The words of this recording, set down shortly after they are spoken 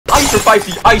survived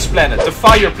the ice planet, the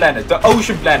fire planet, the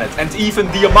ocean planet, and even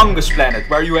the Among Us planet,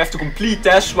 where you have to complete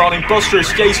tasks while an imposter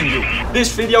is chasing you.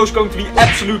 This video is going to be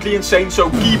absolutely insane, so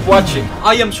keep watching.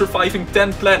 I am surviving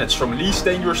 10 planets from least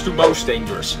dangerous to most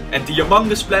dangerous. And the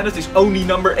Among Us planet is only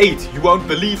number 8. You won't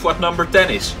believe what number 10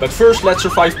 is. But first let's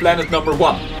survive planet number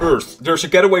 1, Earth. There's a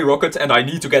getaway rocket and I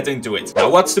need to get into it. Now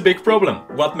what's the big problem?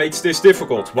 What makes this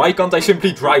difficult? Why can't I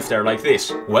simply drive there like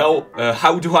this? Well,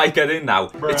 how do I get in now?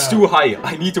 It's too high.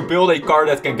 I need to build a car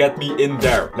that can get me in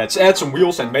there. Let's add some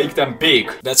wheels and make them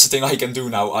big. That's the thing I can do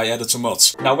now. I added some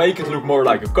mods. Now make it look more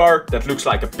like a car that looks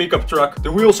like a pickup truck.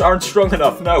 The wheels aren't strong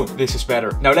enough. No, this is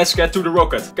better. Now let's get to the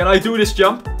rocket. Can I do this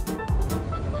jump?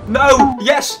 No!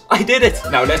 Yes! I did it!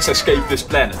 Now let's escape this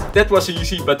planet. That was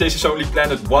easy, but this is only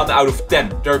planet 1 out of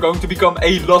 10. They're going to become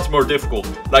a lot more difficult.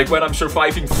 Like when I'm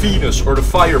surviving Venus or the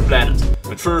fire planet.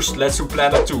 But first, let's do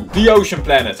planet 2. The ocean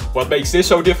planet. What makes this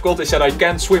so difficult is that I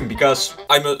can't swim because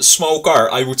I'm a small car.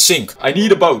 I would sink. I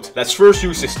need a boat. Let's first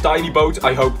use this tiny boat.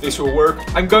 I hope this will work.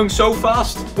 I'm going so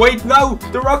fast. Wait, no!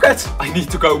 The rocket! I need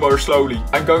to go more slowly.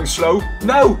 I'm going slow.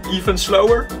 No! Even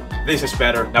slower. This is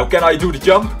better. Now can I do the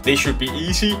jump? This should be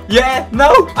easy. Yeah,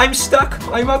 no, I'm stuck.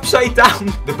 I'm upside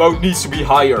down. The boat needs to be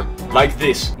higher, like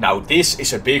this. Now this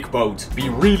is a big boat. Be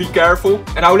really careful.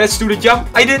 And now let's do the jump.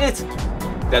 I did it.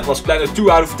 That was planet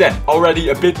 2 out of 10. Already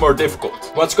a bit more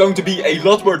difficult. What's going to be a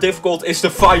lot more difficult is the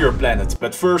fire planet.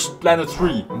 But first, planet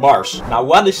 3, Mars. Now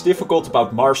what is difficult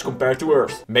about Mars compared to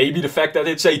Earth? Maybe the fact that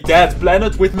it's a dead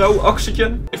planet with no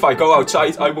oxygen? If I go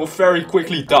outside, I will very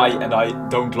quickly die and I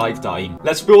don't like dying.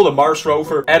 Let's build a Mars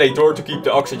rover, add a door to keep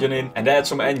the oxygen in and add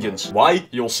some engines. Why?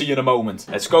 You'll see in a moment.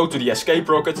 Let's go to the escape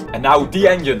rocket. And now the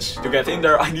engines. To get in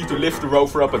there, I need to lift the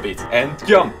rover up a bit. And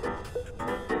jump.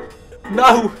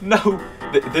 No, no.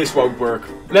 This won't work.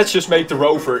 Let's just make the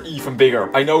rover even bigger.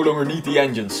 I no longer need the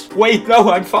engines. Wait, no,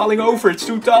 I'm falling over. It's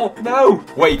too tall. No.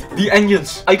 Wait, the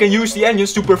engines. I can use the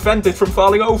engines to prevent it from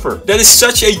falling over. That is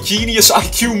such a genius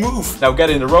IQ move. Now get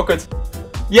in the rocket.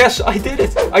 Yes, I did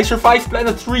it! I survived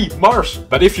planet 3, Mars.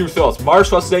 But if you thought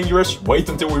Mars was dangerous, wait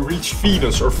until we reach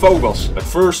Venus or Phobos. But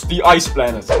first, the ice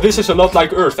planet. This is a lot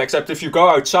like Earth, except if you go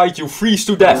outside, you freeze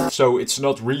to death. So it's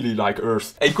not really like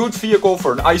Earth. A good vehicle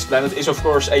for an ice planet is of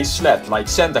course a sled, like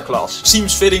Santa Claus.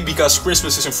 Seems fitting because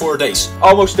Christmas is in 4 days.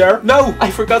 Almost there? No! I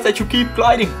forgot that you keep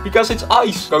gliding, because it's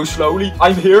ice. Go slowly.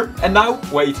 I'm here. And now?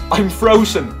 Wait, I'm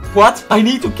frozen. What? I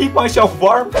need to keep myself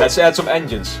warm? Let's add some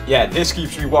engines. Yeah, this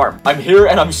keeps me warm. I'm here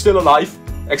and I'm still alive.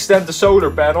 Extend the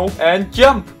solar panel and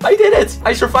jump. I did it.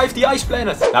 I survived the ice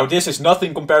planet. Now this is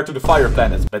nothing compared to the fire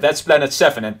planet. But that's planet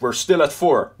 7 and we're still at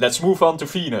 4. Let's move on to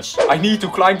Venus. I need to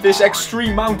climb this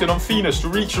extreme mountain on Venus to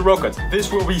reach the rocket.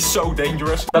 This will be so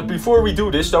dangerous. But before we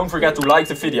do this, don't forget to like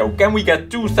the video. Can we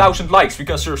get 2,000 likes?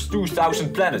 Because there's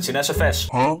 2,000 planets in SFS.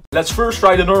 Huh? Let's first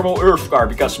try the normal Earth car,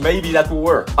 because maybe that will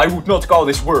work. I would not call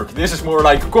this work. This is more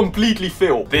like completely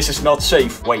fail. This is not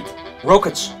safe. Wait.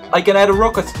 Rockets. I can add a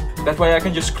rocket. That way I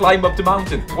can just climb up the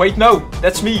mountain. Wait, no.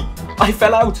 That's me. I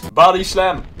fell out. Body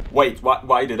slam. Wait,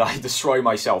 why did I destroy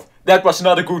myself? That was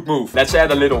not a good move. Let's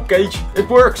add a little cage. It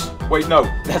works. Wait, no.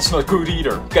 That's not good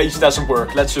either. Cage doesn't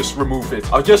work. Let's just remove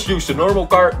it. I'll just use the normal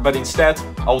car, but instead,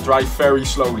 I'll drive very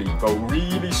slowly. Go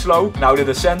really slow. Now the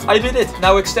descent. I did it.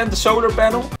 Now extend the solar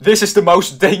panel. This is the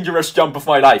most dangerous jump of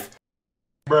my life.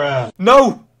 Bruh.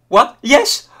 No. What?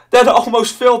 Yes. That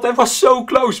almost failed. That was so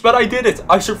close, but I did it.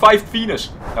 I survived Venus.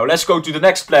 Now let's go to the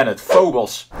next planet,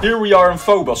 Phobos. Here we are on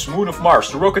Phobos, moon of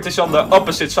Mars. The rocket is on the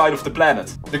opposite side of the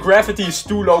planet. The gravity is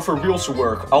too low for wheels to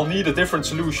work. I'll need a different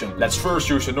solution. Let's first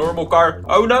use a normal car.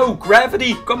 Oh no,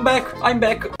 gravity, come back. I'm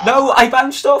back. No, I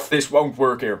bounced off. This won't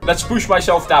work here. Let's push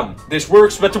myself down. This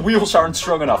works, but the wheels aren't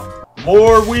strong enough.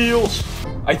 More wheels.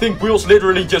 I think wheels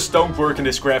literally just don't work in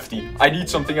this gravity. I need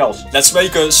something else. Let's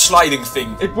make a sliding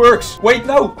thing. It works. Wait,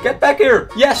 no. Get back here.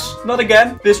 Yes. Not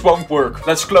again. This won't work.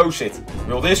 Let's close it.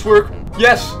 Will this work?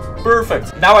 Yes.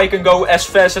 Perfect. Now I can go as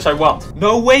fast as I want.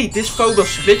 No way. This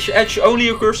Phobos glitch edge only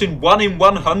occurs in 1 in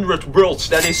 100 worlds.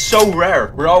 That is so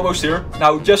rare. We're almost here.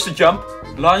 Now just a jump.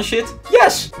 Launch it.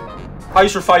 Yes. I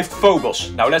survived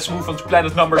Phobos. Now let's move on to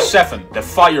planet number 7, the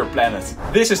fire planet.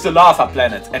 This is the lava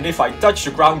planet, and if I touch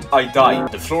the ground, I die.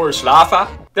 The floor is lava.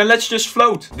 Then let's just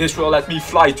float. This will let me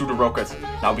fly to the rocket.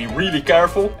 Now be really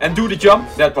careful and do the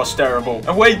jump. That was terrible.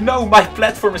 And wait, no, my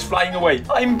platform is flying away.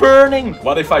 I'm burning.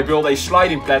 What if I build a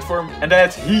sliding platform and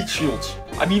add heat shields?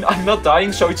 I mean, I'm not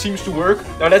dying, so it seems to work.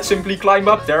 Now let's simply climb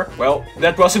up there. Well,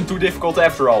 that wasn't too difficult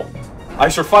after all. I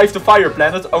survived the fire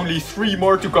planet, only 3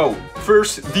 more to go.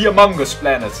 First, the Among Us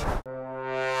planet.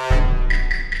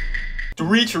 To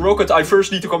reach a rocket, I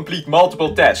first need to complete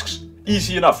multiple tasks.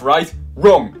 Easy enough, right?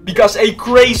 Wrong, because a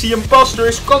crazy imposter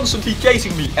is constantly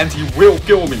chasing me and he will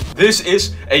kill me. This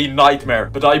is a nightmare,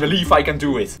 but I believe I can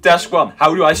do it. Task 1,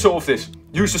 how do I solve this?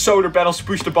 Use the solar panels to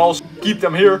push the balls, keep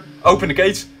them here, open the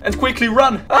gates and quickly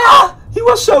run. Ah! He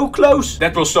was so close.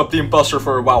 That will stop the imposter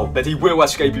for a while, but he will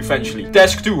escape eventually.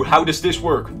 Task 2, how does this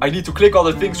work? I need to click all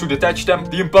the things to detach them.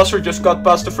 The imposter just got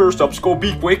past the first obstacle,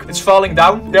 be quick. It's falling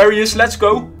down. There he is, let's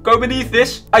go. Go beneath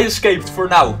this. I escaped for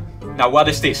now. Now what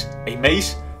is this? A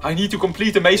maze? I need to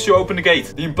complete the maze to open the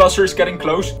gate. The imposter is getting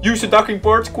close. Use the docking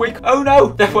port, quick. Oh no,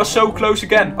 that was so close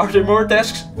again. Are there more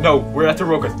tasks? No, we're at the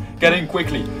rocket. Get in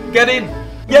quickly. Get in.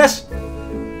 Yes.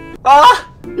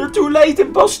 Ah, you're too late,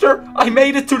 imposter. I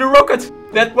made it to the rocket.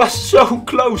 That was so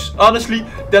close. Honestly,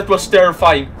 that was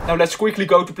terrifying. Now let's quickly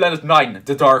go to planet 9,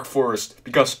 the dark forest.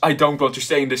 Because I don't want to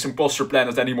stay in this imposter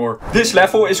planet anymore. This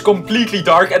level is completely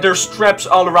dark and there's traps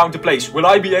all around the place. Will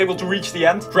I be able to reach the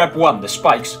end? Trap 1, the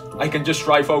spikes. I can just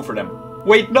drive over them.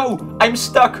 Wait, no, I'm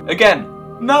stuck again.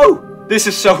 No, this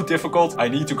is so difficult. I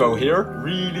need to go here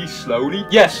really slowly.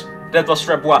 Yes, that was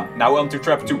trap 1. Now on to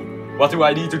trap 2. What do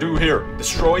I need to do here?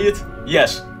 Destroy it?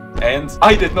 Yes. And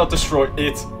I did not destroy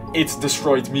it. It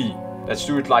destroyed me. Let's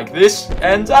do it like this.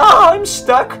 And I'm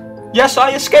stuck. Yes,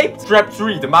 I escaped. Trap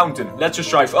 3, the mountain. Let's just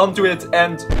drive onto it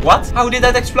and... What? How did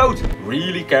that explode?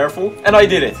 Really careful. And I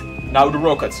did it. Now the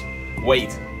rocket.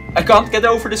 Wait. I can't get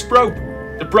over this probe.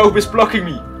 The probe is blocking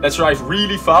me. Let's drive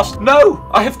really fast. No!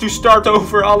 I have to start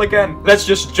over all again. Let's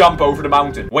just jump over the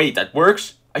mountain. Wait, that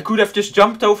works? I could have just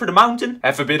jumped over the mountain,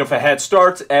 have a bit of a head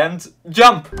start and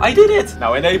jump. I did it.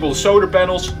 Now enable solar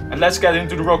panels and let's get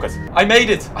into the rocket. I made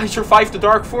it. I survived the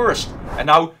dark forest. And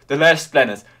now the last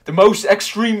planet. The most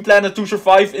extreme planet to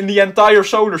survive in the entire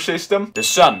solar system. The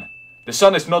sun. The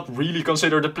sun is not really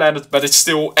considered a planet, but it's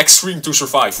still extreme to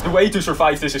survive. The way to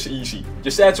survive this is easy.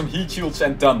 Just add some heat shields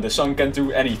and done. The sun can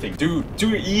do anything. Dude,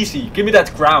 too easy. Give me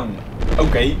that crown.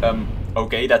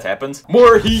 Okay, that happened.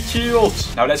 More heat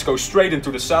shields! Now let's go straight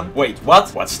into the sun. Wait,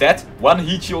 what? What's that? One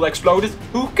heat shield exploded?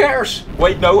 Who cares?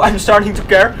 Wait, no, I'm starting to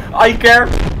care. I care.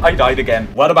 I died again.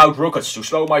 What about rockets to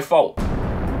slow my fall?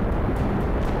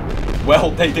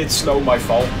 Well, they did slow my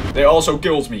fall. They also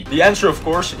killed me. The answer, of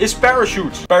course, is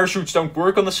parachutes. Parachutes don't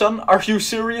work on the sun. Are you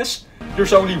serious?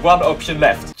 There's only one option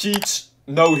left. Cheats,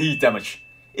 no heat damage.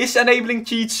 Is enabling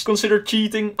cheats considered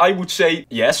cheating? I would say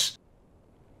yes.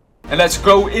 And let's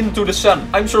go into the sun.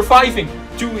 I'm surviving.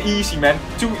 Too easy, man.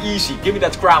 Too easy. Give me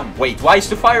that crown. Wait, why is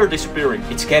the fire disappearing?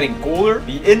 It's getting colder.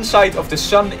 The inside of the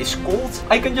sun is cold.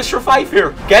 I can just survive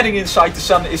here. Getting inside the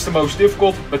sun is the most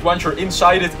difficult. But once you're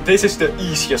inside it, this is the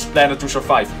easiest planet to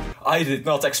survive. I did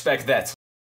not expect that.